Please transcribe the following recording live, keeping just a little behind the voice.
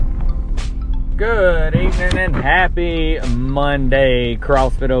Good evening and happy Monday,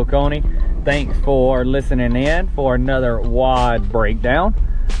 CrossFit Oconee. Thanks for listening in for another WOD breakdown.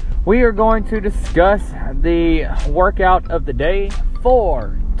 We are going to discuss the workout of the day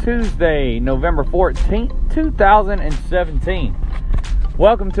for Tuesday, November 14th, 2017.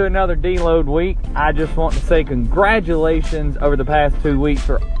 Welcome to another deload week. I just want to say congratulations over the past 2 weeks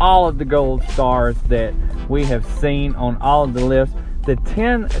for all of the gold stars that we have seen on all of the lifts. The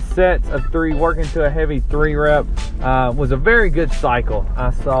 10 sets of 3 working to a heavy 3 rep was a very good cycle.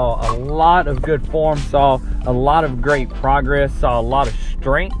 I saw a lot of good form, saw a lot of great progress, saw a lot of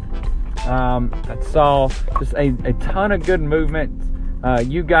strength. I saw just a ton of good movement.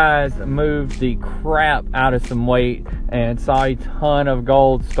 You guys moved the crap out of some weight and saw a ton of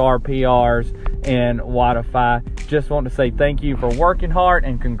gold star PRs in Wodify. Just want to say thank you for working hard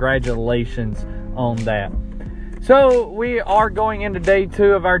and congratulations on that. So we are going into day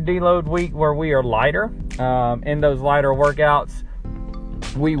 2 of our deload week where we are lighter. In those lighter workouts,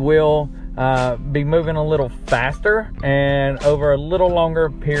 we will be moving a little faster and over a little longer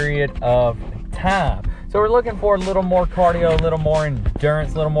period of time. So we're looking for a little more cardio, a little more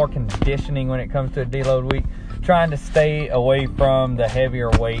endurance, a little more conditioning when it comes to a deload week. Trying to stay away from the heavier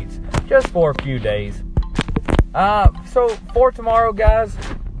weights just for a few days. So for tomorrow, guys,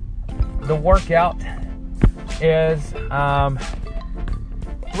 the workout is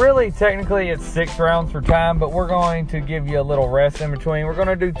really technically it's 6 rounds for time, but we're going to give you a little rest in between. We're going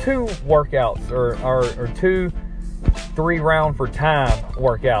to do 2 workouts or 2 3 round for time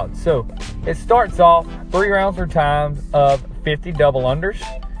workouts. So it starts off 3 rounds for time of 50 double unders,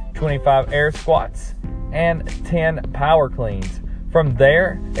 25 air squats, and 10 power cleans. From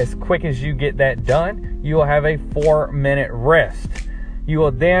there, as quick as you get that done, you will have a 4-minute rest. You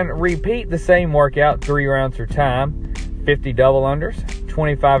will then repeat the same workout 3 rounds for time, 50 double unders,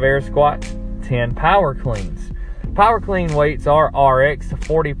 25 air squats, 10 power cleans. Power clean weights are RX,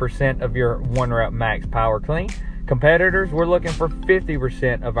 40% of your 1 rep max power clean. Competitors, we're looking for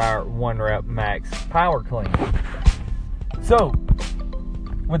 50% of our 1 rep max power clean. So,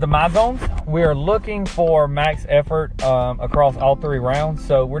 with the MyZones, we are looking for max effort across all 3 rounds.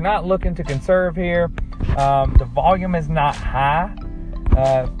 So we're not looking to conserve here. The volume is not high.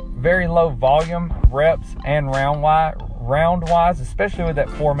 Very low volume reps and round wise, especially with that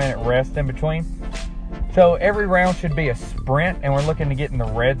 4-minute rest in between. So every round should be a sprint, and we're looking to get in the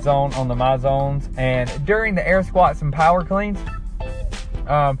red zone on the MyZones. And during the air squats and power cleans,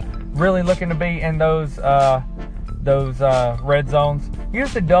 really looking to be in those red zones.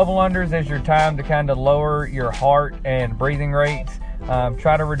 Use the double unders as your time to kind of lower your heart and breathing rates.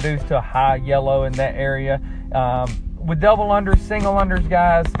 Try to reduce to a high yellow in that area. With double unders, single unders,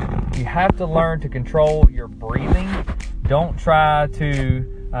 guys, you have to learn to control your breathing. Don't try to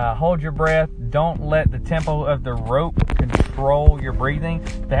hold your breath. Don't let the tempo of the rope control your breathing.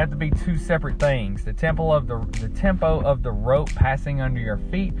 They have to be 2 separate things. The tempo of the rope passing under your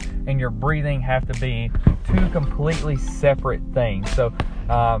feet and your breathing have to be 2 completely separate things. So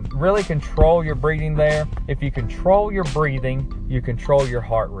really control your breathing there. If you control your breathing, you control your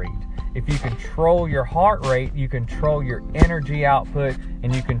heart rate. If you control your heart rate, you control your energy output,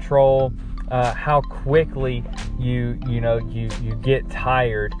 and you control how quickly you get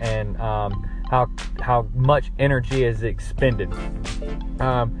tired and how much energy is expended.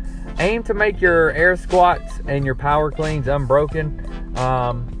 Aim to make your air squats and your power cleans unbroken.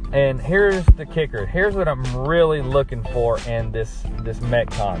 And here's the kicker. Here's what I'm really looking for in this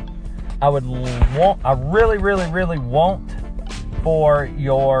Metcon. I really want for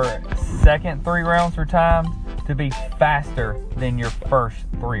your second 3 rounds for time to be faster than your first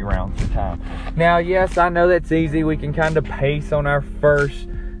 3 rounds for time. Now, yes, I know that's easy. We can kind of pace on our first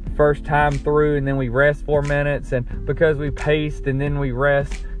time through, and then we rest 4 minutes, and because we paced and then we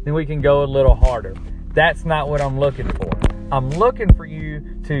rest, then we can go a little harder. That's not what I'm looking for. I'm looking for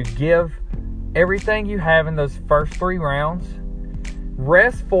you to give everything you have in those first 3 rounds,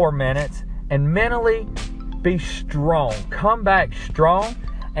 rest 4 minutes, and mentally be strong. Come back strong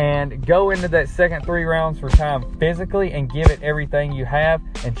and go into that second 3 rounds for time physically and give it everything you have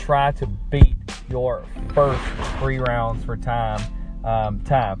and try to beat your first 3 rounds for time.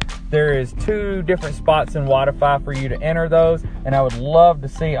 There is 2 different spots in Wodify for you to enter those, and I would love to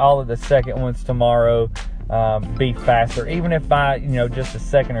see all of the second ones tomorrow be faster, even if by just a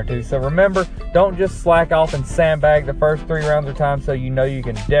second or 2. So remember, don't just slack off and sandbag the first 3 rounds of time, so you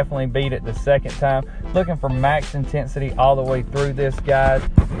can definitely beat it the second time. Looking for max intensity all the way through this, guys.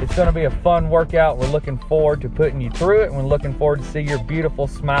 It's going to be a fun workout. We're looking forward to putting you through it, and we're looking forward to see your beautiful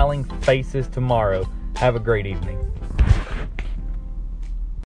smiling faces tomorrow. Have a great evening.